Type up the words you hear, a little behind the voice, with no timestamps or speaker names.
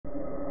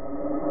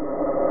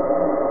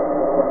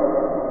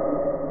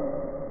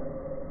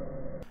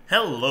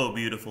Hello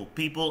beautiful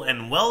people,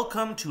 and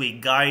welcome to a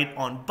guide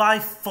on by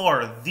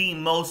far the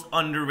most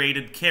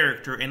underrated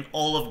character in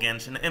all of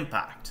Genshin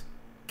Impact,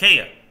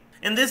 Kaeya.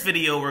 In this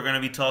video we're going to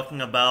be talking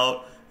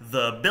about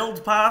the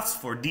build paths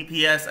for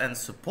DPS and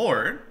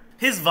support,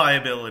 his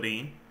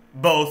viability,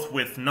 both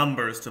with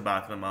numbers to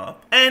back them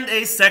up, and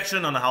a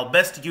section on how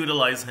best to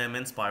utilize him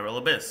in Spiral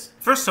Abyss.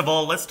 First of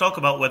all, let's talk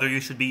about whether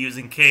you should be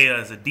using Kaeya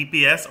as a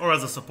DPS or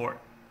as a support.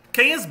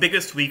 Kaeya's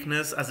biggest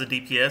weakness as a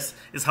DPS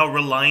is how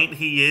reliant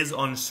he is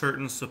on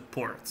certain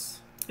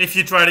supports. If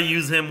you try to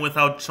use him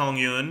without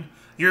Chongyun,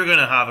 you're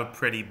gonna have a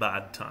pretty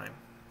bad time.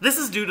 This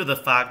is due to the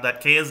fact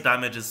that Kaeya's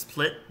damage is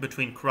split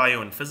between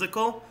cryo and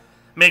physical,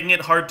 making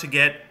it hard to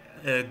get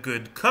a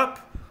good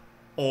cup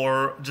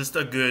or just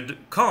a good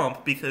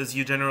comp because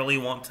you generally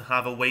want to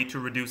have a way to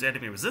reduce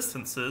enemy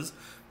resistances,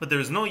 but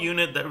there's no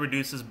unit that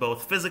reduces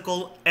both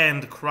physical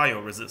and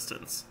cryo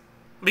resistance.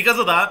 Because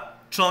of that,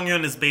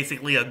 Chongyun is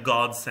basically a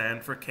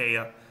godsend for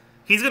Kaeya.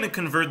 He's going to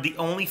convert the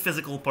only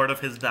physical part of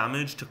his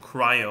damage to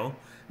cryo,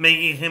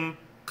 making him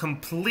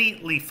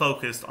completely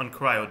focused on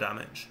cryo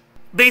damage.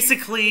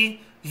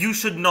 Basically, you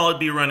should not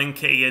be running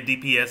Kaeya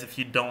DPS if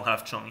you don't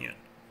have Chongyun.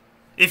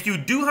 If you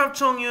do have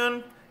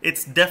Chongyun,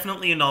 it's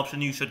definitely an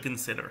option you should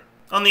consider.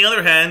 On the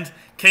other hand,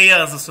 Kaeya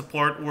as a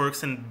support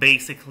works in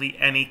basically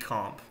any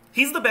comp.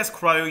 He's the best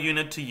cryo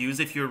unit to use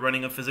if you're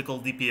running a physical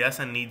DPS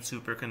and need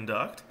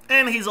superconduct,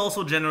 and he's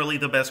also generally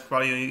the best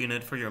cryo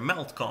unit for your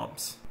melt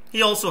comps.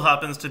 He also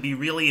happens to be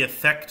really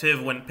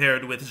effective when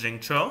paired with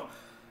Xingqiu,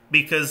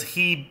 because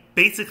he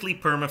basically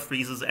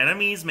perma-freezes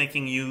enemies,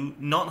 making you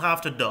not have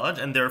to dodge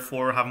and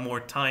therefore have more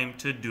time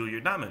to do your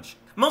damage.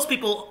 Most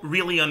people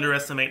really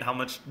underestimate how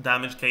much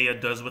damage Kaeya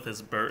does with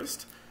his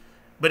burst,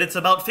 but it's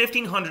about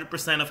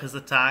 1500% of his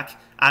attack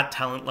at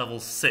talent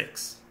level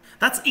 6.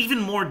 That's even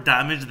more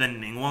damage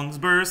than Ningguang's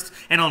burst,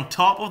 and on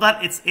top of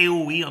that, it's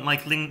AoE,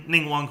 unlike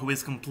Ningguang, who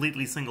is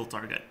completely single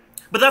target.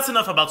 But that's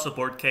enough about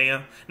support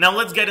Kaeya. Now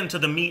let's get into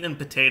the meat and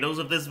potatoes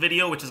of this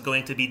video, which is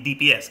going to be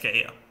DPS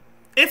Kaeya.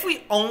 If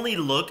we only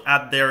look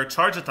at their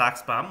charge attack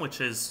spam,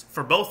 which is,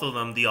 for both of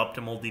them, the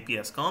optimal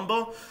DPS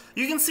combo,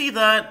 you can see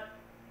that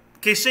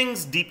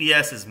Keqing's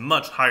DPS is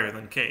much higher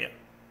than Kaeya.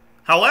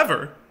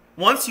 However,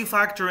 once you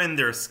factor in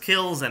their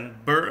skills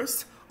and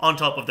burst, on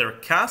top of their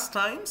cast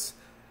times,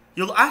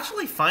 you'll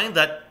actually find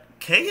that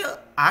Kaeya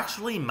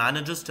actually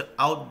manages to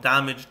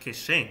out-damage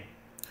Keqing.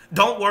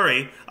 Don't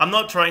worry, I'm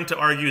not trying to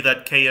argue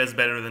that Kaeya is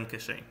better than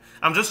Keqing.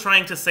 I'm just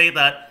trying to say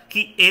that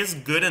he is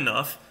good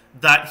enough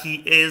that he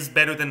is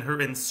better than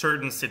her in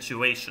certain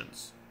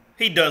situations.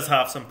 He does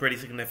have some pretty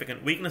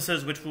significant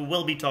weaknesses, which we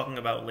will be talking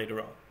about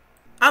later on.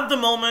 At the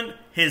moment,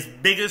 his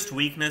biggest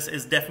weakness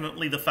is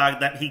definitely the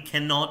fact that he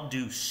cannot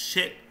do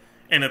shit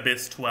in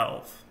Abyss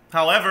 12.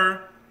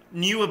 However,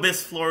 new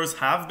Abyss floors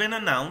have been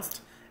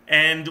announced,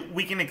 and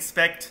we can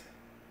expect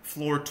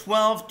floor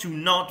 12 to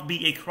not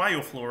be a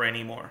cryo floor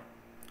anymore.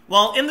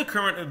 While in the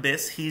current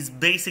Abyss, he's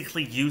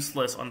basically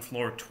useless on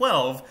floor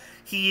 12,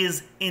 he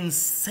is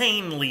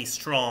insanely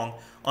strong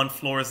on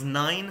floors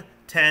 9,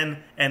 10,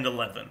 and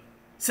 11.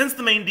 Since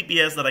the main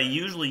DPS that I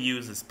usually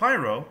use is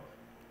Pyro,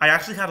 I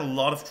actually had a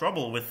lot of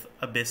trouble with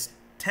Abyss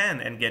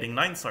 10 and getting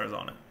 9 stars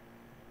on it.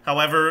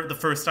 However, the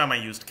first time I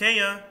used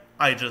Kaeya,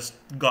 I just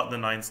got the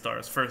 9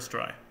 stars first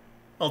try.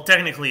 Well,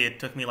 technically it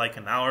took me like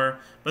an hour,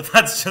 but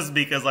that's just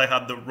because I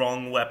had the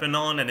wrong weapon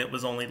on and it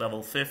was only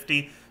level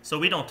 50, so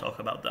we don't talk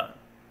about that.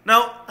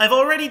 Now, I've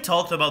already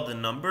talked about the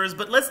numbers,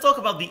 but let's talk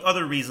about the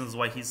other reasons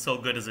why he's so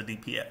good as a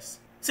DPS.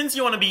 Since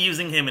you want to be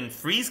using him in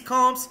freeze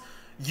comps,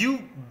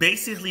 you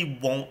basically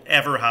won't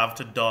ever have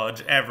to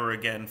dodge ever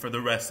again for the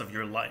rest of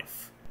your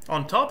life.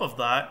 On top of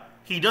that,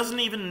 he doesn't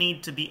even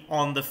need to be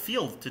on the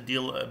field to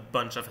deal a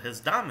bunch of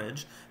his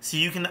damage, so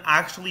you can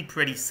actually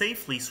pretty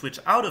safely switch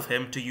out of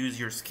him to use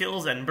your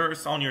skills and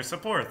bursts on your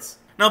supports.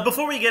 Now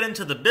before we get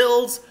into the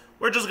builds,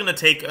 we're just going to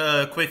take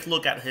a quick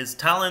look at his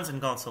talents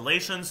and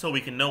constellations so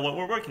we can know what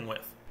we're working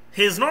with.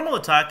 His normal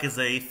attack is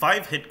a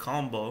 5-hit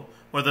combo,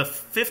 where the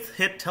 5th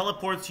hit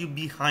teleports you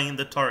behind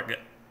the target.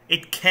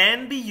 It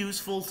can be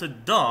useful to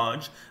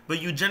dodge, but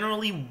you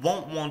generally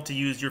won't want to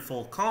use your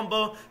full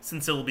combo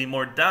since it will be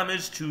more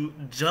damage to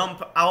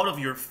jump out of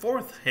your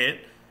 4th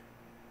hit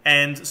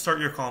and start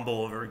your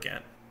combo over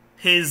again.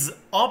 His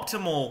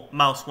optimal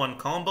mouse 1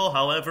 combo,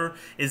 however,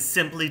 is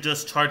simply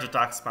just charge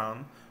attack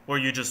spam, where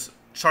you just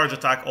charge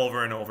attack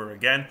over and over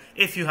again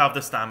if you have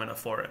the stamina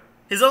for it.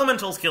 His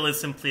elemental skill is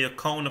simply a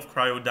cone of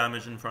cryo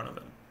damage in front of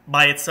him.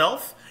 By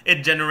itself, it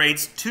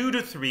generates 2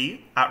 to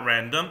 3, at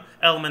random,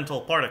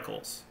 elemental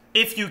particles.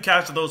 If you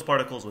catch those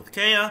particles with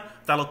Kaeya,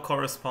 that'll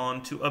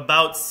correspond to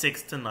about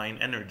 6 to 9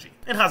 energy.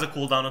 It has a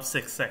cooldown of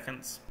 6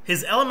 seconds.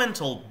 His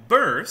elemental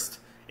burst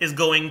is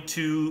going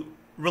to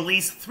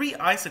release 3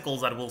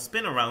 icicles that will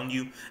spin around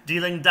you,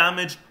 dealing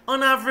damage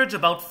on average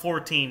about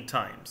 14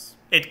 times.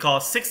 It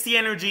costs 60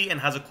 energy and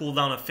has a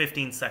cooldown of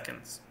 15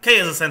 seconds.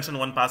 Kaeya's Ascension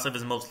 1 passive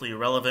is mostly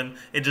irrelevant,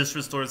 it just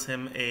restores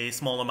him a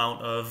small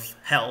amount of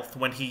health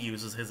when he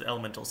uses his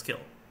elemental skill.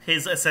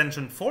 His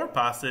Ascension 4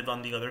 passive,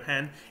 on the other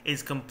hand,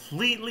 is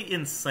completely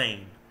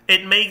insane.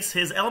 it makes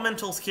his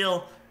elemental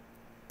skill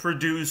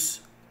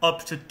produce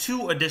up to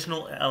 2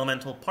 additional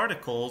elemental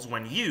particles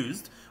when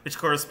used, which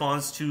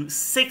corresponds to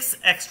 6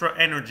 extra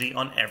energy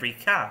on every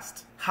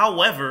cast.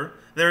 However,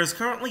 there is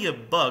currently a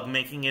bug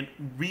making it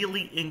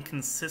really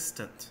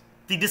inconsistent.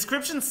 The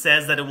description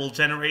says that it will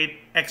generate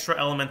extra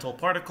elemental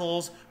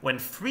particles when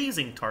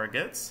freezing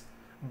targets,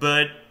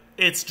 but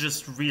it's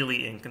just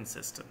really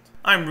inconsistent.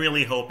 I'm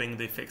really hoping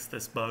they fix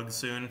this bug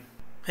soon.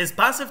 His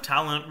passive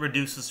talent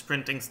reduces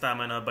sprinting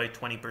stamina by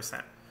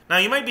 20%. Now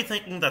you might be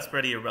thinking that's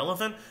pretty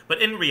irrelevant,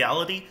 but in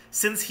reality,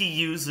 since he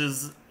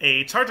uses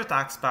a charge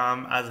attack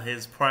spam as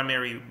his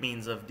primary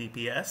means of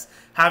DPS,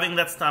 having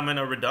that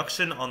stamina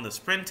reduction on the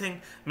sprinting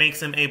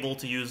makes him able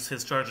to use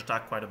his charge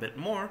attack quite a bit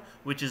more,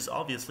 which is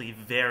obviously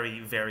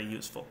very, very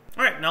useful.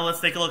 Alright, now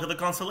let's take a look at the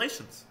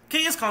constellations.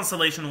 Kaeya's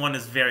Constellation 1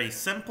 is very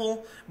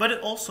simple, but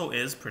it also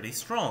is pretty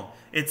strong.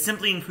 It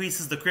simply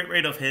increases the crit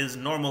rate of his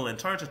normal and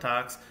charge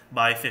attacks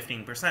by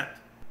 15%.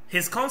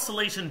 His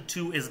Constellation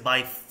 2 is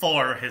by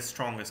far his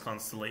strongest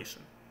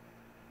constellation.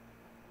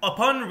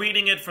 Upon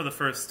reading it for the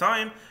first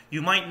time,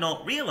 you might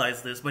not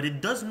realize this, but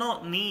it does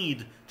not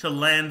need to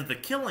land the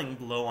killing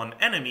blow on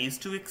enemies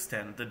to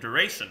extend the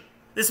duration.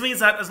 This means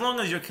that as long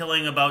as you're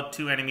killing about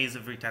 2 enemies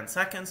every 10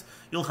 seconds,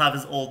 you'll have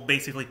his ult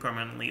basically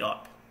permanently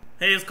up.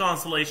 His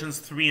Constellations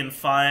 3 and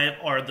 5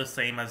 are the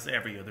same as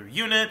every other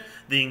unit.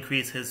 They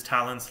increase his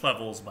talents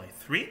levels by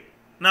 3.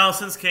 Now,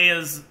 since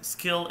Kaeya's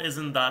skill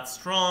isn't that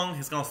strong,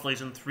 his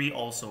Constellation 3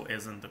 also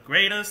isn't the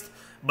greatest,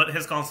 but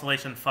his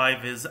Constellation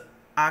 5 is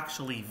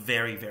actually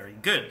very, very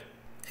good.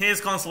 His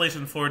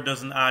Constellation 4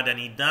 doesn't add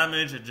any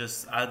damage, it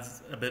just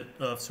adds a bit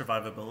of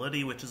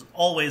survivability, which is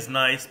always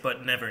nice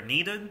but never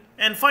needed.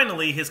 And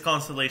finally, his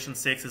Constellation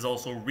 6 is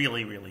also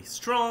really, really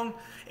strong.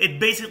 It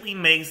basically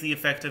makes the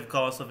effective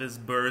cost of his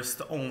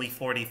burst only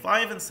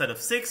 45 instead of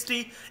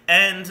 60,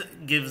 and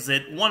gives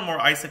it 1 more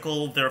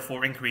icicle,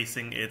 therefore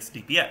increasing its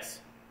DPS.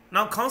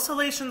 Now,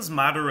 constellations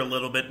matter a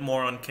little bit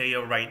more on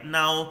Kaeya right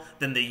now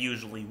than they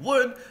usually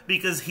would,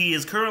 because he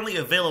is currently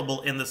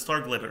available in the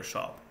Starglitter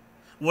shop.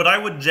 What I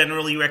would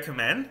generally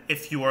recommend,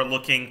 if you are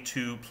looking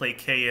to play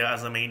Kaeya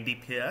as a main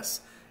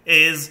DPS,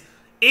 is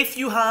if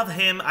you have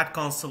him at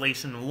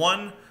Constellation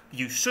 1,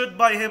 you should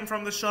buy him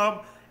from the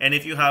shop, and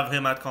if you have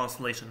him at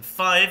Constellation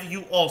 5,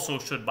 you also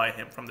should buy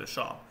him from the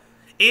shop.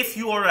 If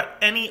you are at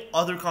any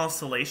other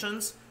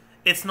constellations,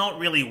 it's not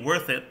really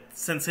worth it,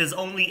 since his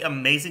only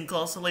amazing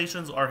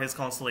constellations are his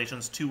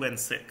Constellations 2 and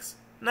 6.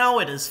 Now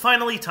it is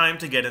finally time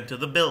to get into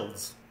the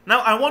builds. Now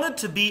I wanted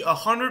to be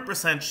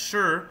 100%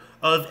 sure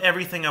of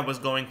everything I was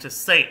going to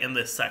say in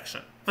this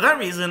section. For that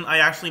reason, I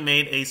actually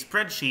made a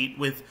spreadsheet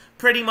with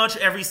pretty much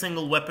every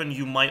single weapon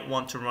you might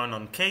want to run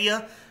on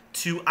Kaeya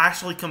to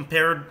actually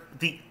compare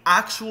the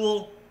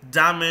actual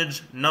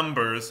damage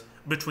numbers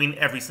between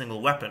every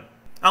single weapon.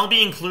 I'll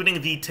be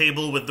including the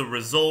table with the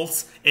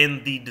results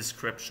in the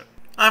description.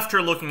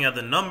 After looking at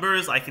the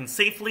numbers, I can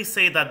safely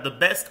say that the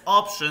best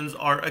options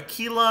are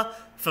Aquila,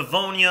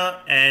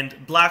 Favonia, and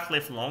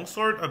Blacklift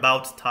Longsword,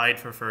 about tied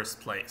for first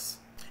place.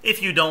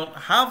 If you don't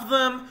have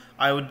them,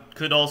 I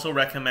could also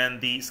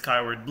recommend the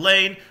Skyward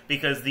Blade,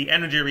 because the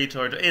energy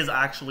recharge is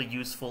actually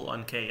useful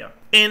on Kaeya.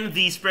 In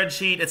the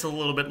spreadsheet, it's a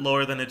little bit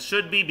lower than it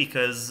should be,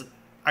 because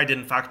I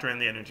didn't factor in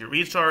the energy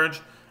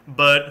recharge,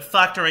 but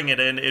factoring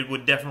it in, it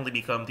would definitely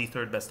become the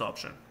 3rd best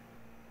option.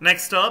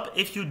 Next up,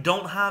 if you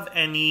don't have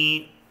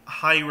any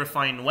high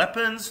refined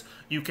weapons,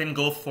 you can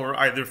go for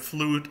either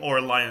Flute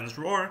or Lion's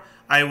Roar.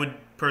 I would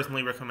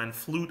personally recommend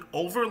Flute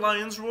over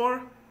Lion's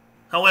Roar.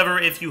 However,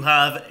 if you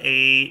have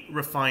a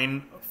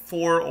refined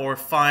 4 or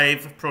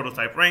 5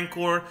 prototype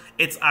Rancor,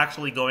 it's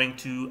actually going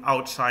to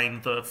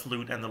outshine the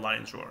Flute and the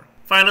Lion's Roar.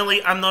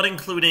 Finally, I'm not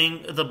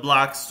including the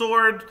Black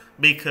Sword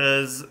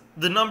because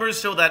the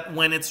numbers show that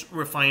when it's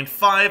refined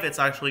 5, it's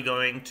actually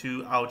going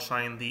to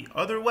outshine the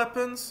other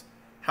weapons.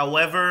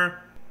 However,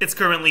 it's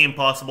currently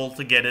impossible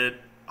to get it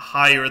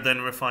higher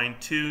than refined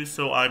 2,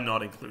 so I'm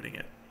not including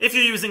it. If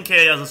you're using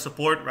Kaeya as a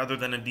support rather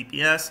than a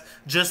DPS,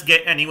 just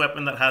get any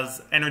weapon that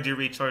has energy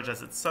recharge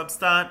as its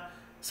substat.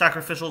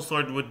 Sacrificial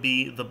Sword would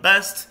be the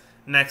best,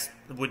 next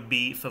would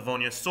be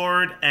Favonia's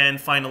Sword, and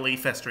finally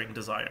Festering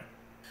Desire.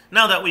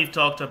 Now that we've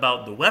talked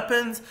about the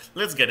weapons,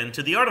 let's get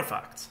into the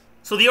artifacts.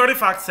 So the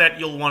artifact set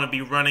you'll want to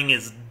be running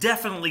is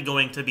definitely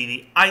going to be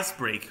the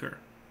Icebreaker.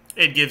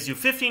 It gives you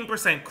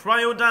 15%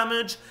 cryo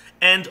damage,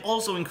 and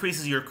also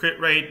increases your crit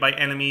rate by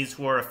enemies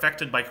who are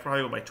affected by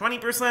cryo by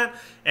 20%,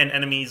 and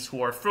enemies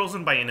who are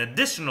frozen by an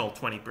additional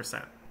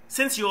 20%.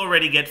 Since you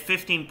already get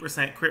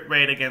 15% crit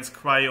rate against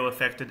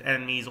cryo-affected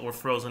enemies or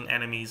frozen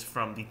enemies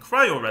from the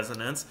cryo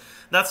resonance,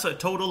 that's a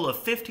total of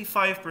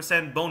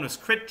 55% bonus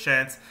crit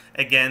chance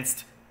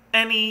against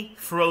any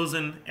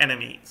frozen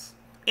enemies.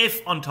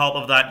 If on top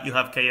of that you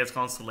have Kaeya's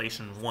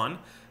Constellation 1,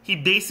 he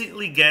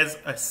basically gets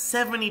a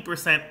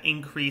 70%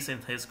 increase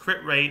in his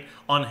crit rate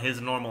on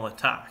his normal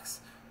attacks.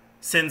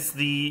 Since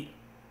the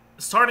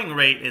starting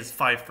rate is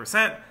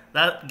 5%,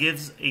 that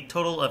gives a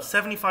total of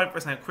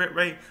 75% crit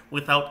rate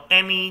without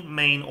any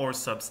main or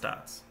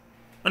substats.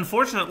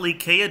 Unfortunately,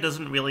 Kaeya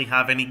doesn't really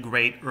have any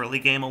great early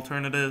game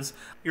alternatives.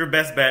 Your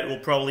best bet will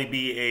probably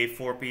be a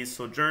 4-piece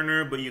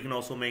Sojourner, but you can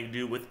also make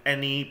do with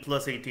any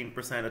plus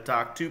 18%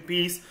 attack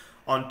 2-piece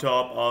on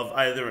top of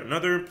either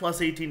another plus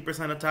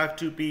 18% attack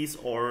 2-piece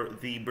or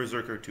the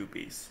Berserker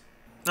 2-piece.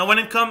 Now when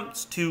it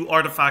comes to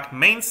artifact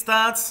main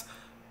stats,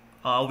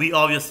 we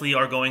obviously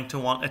are going to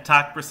want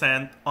attack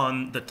percent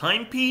on the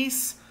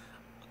timepiece,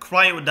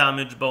 cryo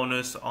damage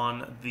bonus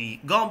on the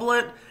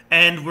goblet,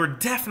 and we're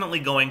definitely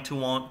going to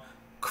want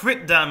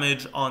crit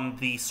damage on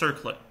the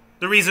circlet.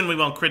 The reason we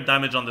want crit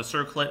damage on the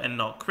circlet and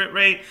not crit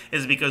rate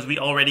is because we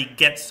already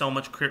get so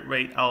much crit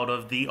rate out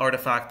of the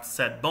artifact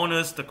set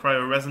bonus, the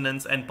cryo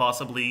resonance, and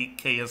possibly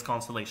Kaeya's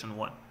Constellation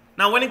 1.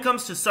 Now when it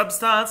comes to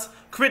substats,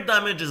 crit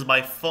damage is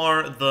by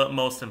far the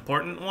most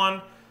important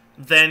one.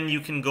 Then you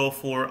can go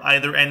for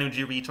either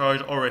energy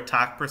recharge or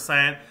attack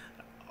percent.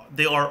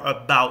 They are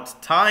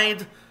about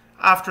tied.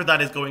 After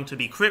that is going to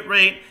be crit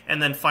rate,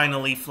 and then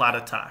finally flat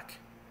attack.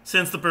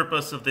 Since the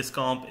purpose of this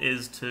comp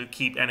is to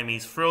keep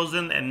enemies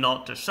frozen and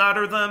not to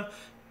shatter them,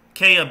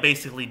 Kaeya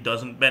basically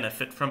doesn't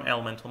benefit from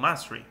Elemental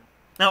Mastery.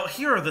 Now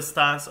here are the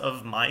stats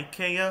of my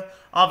Kaeya.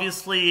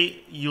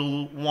 Obviously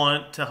you'll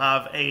want to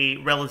have a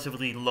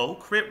relatively low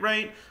crit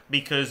rate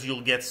because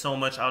you'll get so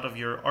much out of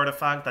your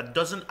artifact that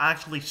doesn't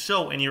actually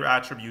show in your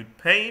attribute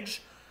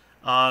page.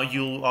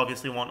 You'll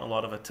obviously want a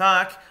lot of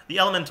attack. The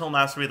Elemental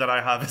Mastery that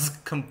I have is a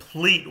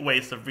complete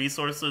waste of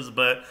resources,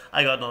 but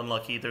I got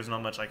unlucky. There's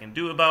not much I can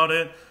do about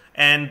it.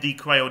 And the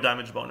cryo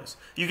damage bonus.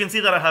 You can see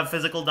that I have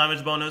physical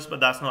damage bonus, but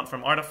that's not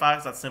from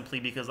artifacts. That's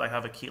simply because I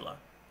have Aquila.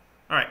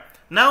 Alright,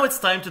 now it's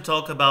time to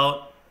talk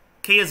about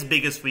Kaeya's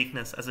biggest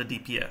weakness as a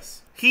DPS.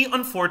 He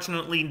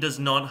unfortunately does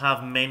not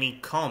have many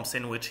comps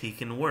in which he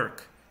can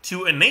work.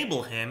 To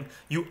enable him,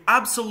 you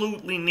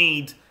absolutely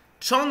need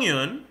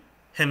Chongyun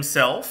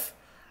himself,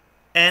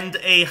 and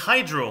a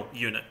Hydro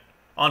unit.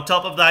 On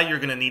top of that, you're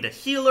going to need a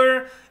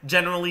healer.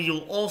 Generally,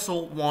 you'll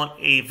also want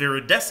a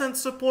Viridescent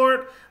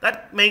support.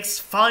 That makes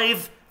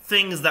 5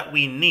 things that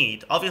we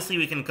need. Obviously,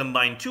 we can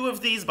combine 2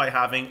 of these by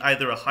having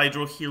either a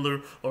Hydro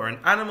healer or an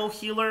Animal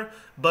healer,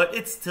 but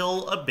it's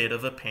still a bit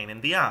of a pain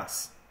in the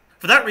ass.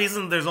 For that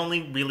reason, there's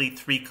only really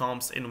 3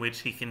 comps in which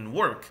he can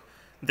work.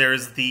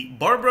 There's the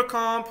Barbara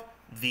comp,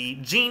 the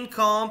Jean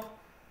comp,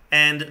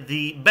 and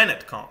the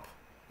Bennett comp.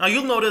 Now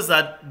you'll notice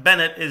that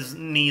Bennett is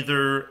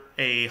neither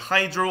a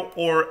Hydro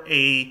or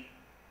a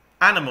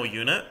Animo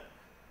unit,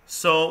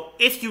 so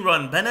if you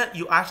run Bennett,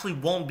 you actually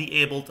won't be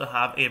able to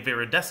have a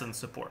Viridescent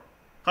support.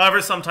 However,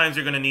 sometimes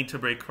you're going to need to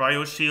break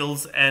Cryo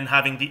Shields, and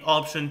having the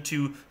option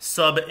to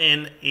sub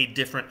in a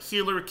different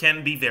healer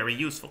can be very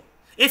useful.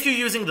 If you're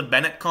using the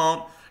Bennett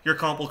comp, your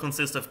comp will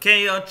consist of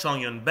Kaeya,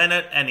 Chongyun,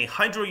 Bennett, and a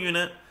Hydro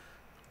unit.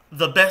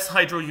 The best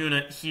Hydro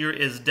unit here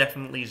is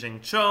definitely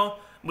Jingcho,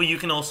 but you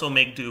can also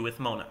make do with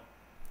Mona.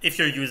 If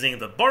you're using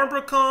the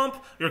Barbara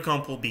comp, your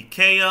comp will be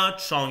Kaeya,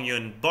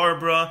 Chongyun,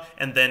 Barbara,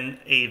 and then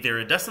a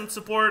Viridescent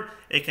support.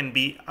 It can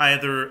be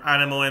either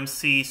Animo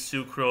MC,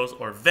 Sucrose,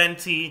 or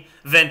Venti.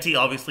 Venti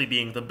obviously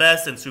being the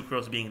best, and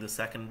Sucrose being the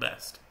second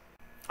best.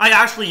 I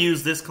actually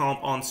used this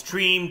comp on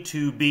stream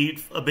to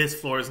beat Abyss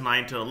Floors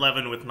 9 to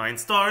 11 with 9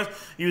 stars,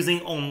 using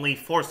only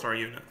 4-star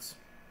units.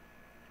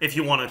 If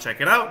you want to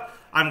check it out,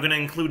 I'm going to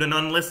include an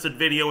unlisted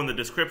video in the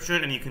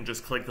description, and you can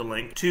just click the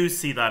link to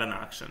see that in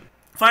action.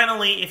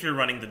 Finally, if you're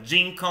running the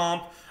Jean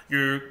comp,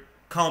 your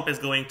comp is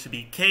going to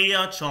be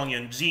Kaeya,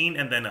 Chongyun, Jean,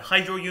 and then a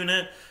Hydro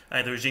unit,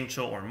 either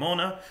Jingcho or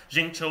Mona,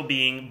 Jingcho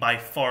being by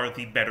far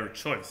the better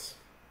choice.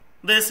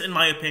 This, in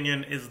my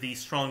opinion, is the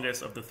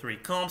strongest of the 3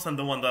 comps and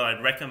the one that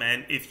I'd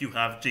recommend if you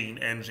have Jean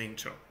and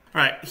Jingcho.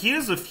 Alright,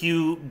 here's a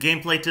few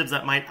gameplay tips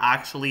that might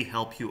actually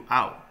help you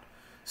out.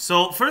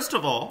 So, first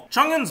of all,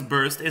 Chongyun's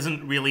burst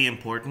isn't really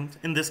important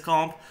in this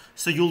comp,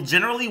 so you'll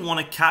generally want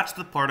to catch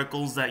the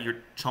particles that your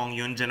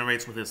Chongyun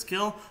generates with his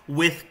skill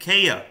with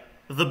Kaeya.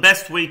 The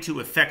best way to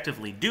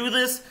effectively do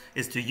this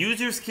is to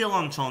use your skill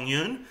on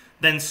Chongyun,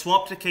 then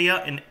swap to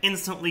Kaeya and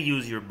instantly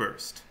use your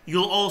burst.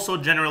 You'll also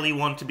generally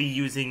want to be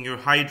using your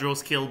Hydro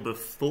skill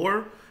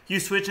before you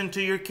switch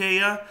into your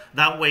Kaeya.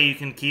 That way you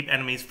can keep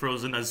enemies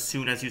frozen as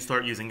soon as you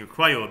start using your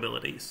cryo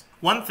abilities.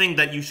 One thing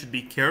that you should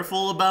be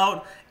careful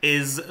about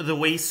is the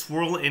way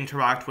Swirl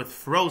interact with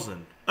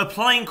Frozen.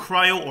 Applying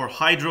cryo or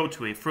Hydro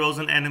to a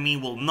frozen enemy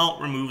will not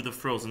remove the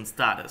frozen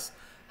status.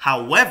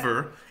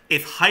 However,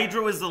 if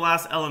Hydro is the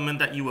last element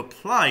that you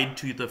applied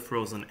to the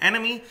frozen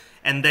enemy,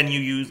 and then you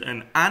use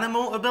an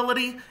Animo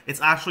ability, it's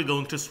actually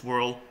going to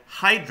swirl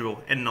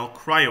Hydro and not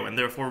Cryo, and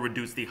therefore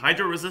reduce the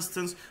Hydro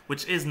resistance,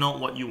 which is not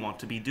what you want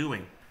to be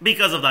doing.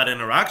 Because of that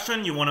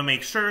interaction, you want to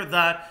make sure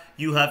that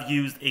you have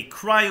used a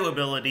Cryo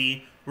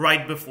ability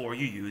right before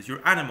you use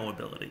your Animo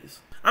abilities.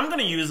 I'm going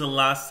to use the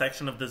last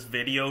section of this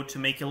video to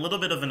make a little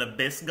bit of an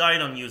Abyss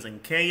guide on using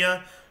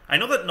Kaeya. I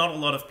know that not a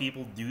lot of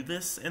people do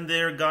this in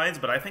their guides,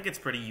 but I think it's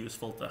pretty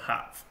useful to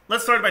have.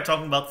 Let's start by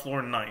talking about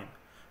Floor 9.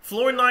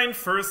 Floor 9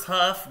 first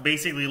half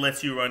basically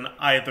lets you run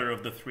either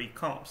of the 3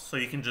 comps, so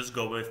you can just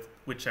go with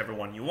whichever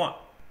one you want.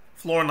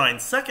 Floor 9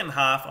 second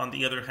half, on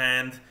the other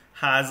hand,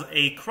 has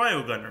a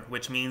cryo gunner,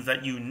 which means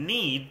that you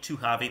need to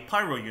have a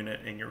pyro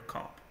unit in your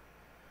comp.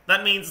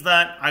 That means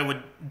that I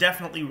would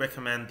definitely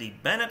recommend the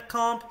Bennett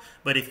comp,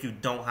 but if you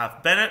don't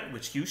have Bennett,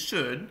 which you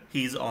should,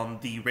 he's on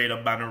the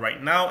rate-up banner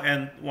right now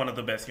and one of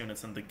the best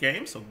units in the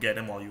game, so get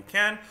him while you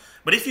can.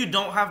 But if you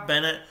don't have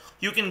Bennett,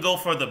 you can go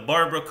for the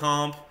Barbara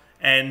comp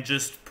and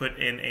just put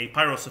in a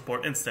pyro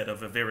support instead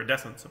of a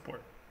Viridescent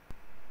support.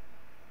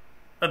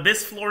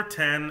 Abyss Floor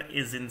 10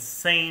 is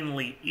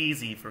insanely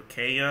easy for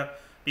Kaeya,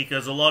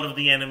 because a lot of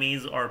the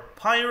enemies are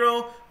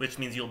pyro, which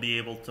means you'll be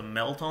able to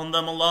melt on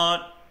them a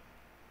lot.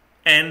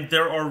 And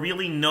there are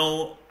really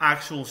no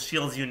actual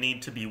shields you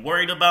need to be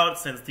worried about,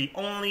 since the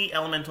only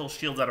elemental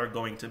shields that are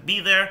going to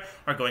be there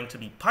are going to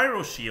be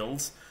pyro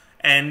shields,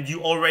 and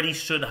you already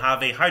should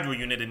have a hydro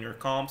unit in your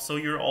comp, so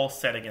you're all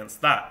set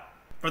against that.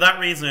 For that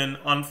reason,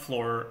 on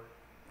floor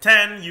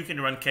 10, you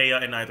can run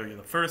Kaeya in either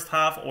the first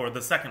half or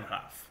the second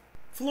half.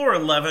 Floor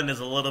 11 is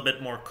a little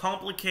bit more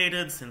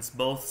complicated, since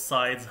both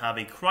sides have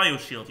a cryo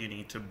shield you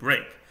need to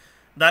break.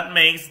 That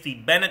makes the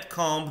Bennett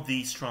comp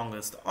the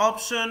strongest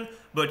option,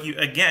 but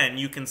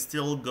you can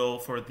still go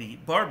for the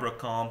Barbara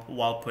comp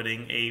while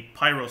putting a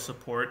pyro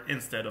support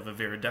instead of a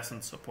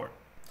Viridescent support.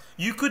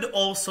 You could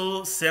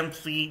also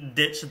simply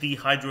ditch the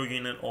hydro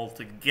unit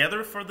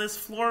altogether for this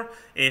floor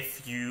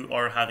if you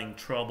are having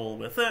trouble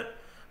with it,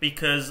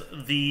 because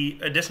the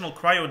additional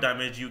cryo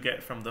damage you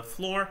get from the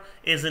floor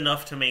is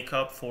enough to make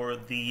up for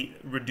the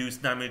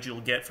reduced damage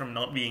you'll get from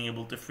not being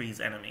able to freeze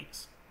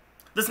enemies.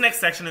 This next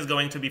section is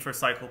going to be for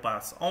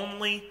Psychopaths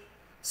only.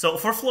 So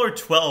for floor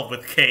 12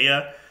 with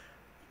Kaeya,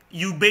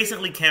 you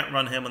basically can't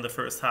run him in the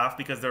first half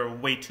because there are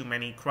way too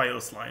many cryo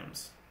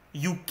slimes.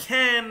 You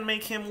can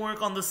make him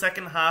work on the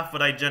second half,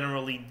 but I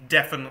generally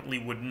definitely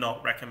would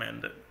not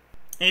recommend it.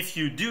 If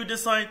you do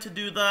decide to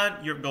do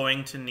that, you're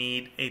going to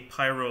need a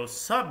pyro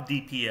sub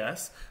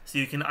DPS, so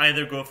you can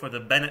either go for the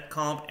Bennett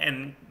comp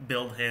and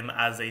build him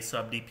as a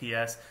sub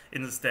DPS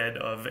instead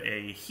of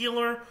a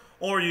healer,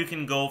 or you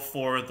can go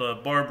for the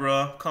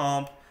Barbara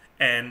comp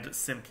and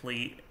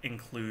simply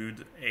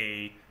include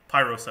a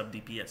pyro sub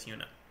DPS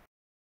unit.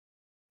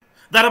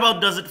 That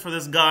about does it for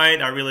this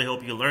guide. I really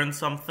hope you learned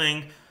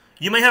something.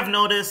 You may have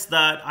noticed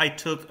that I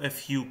took a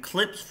few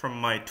clips from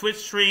my Twitch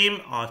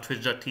stream on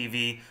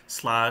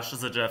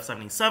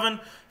twitch.tv/ZJF77.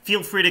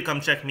 Feel free to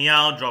come check me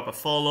out, drop a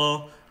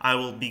follow. I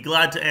will be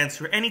glad to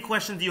answer any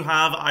questions you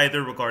have,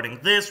 either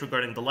regarding this,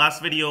 regarding the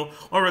last video,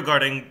 or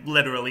regarding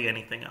literally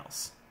anything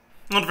else.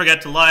 Don't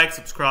forget to like,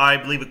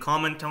 subscribe, leave a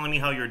comment telling me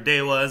how your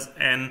day was,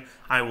 and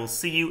I will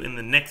see you in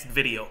the next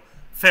video.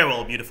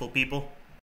 Farewell, beautiful people.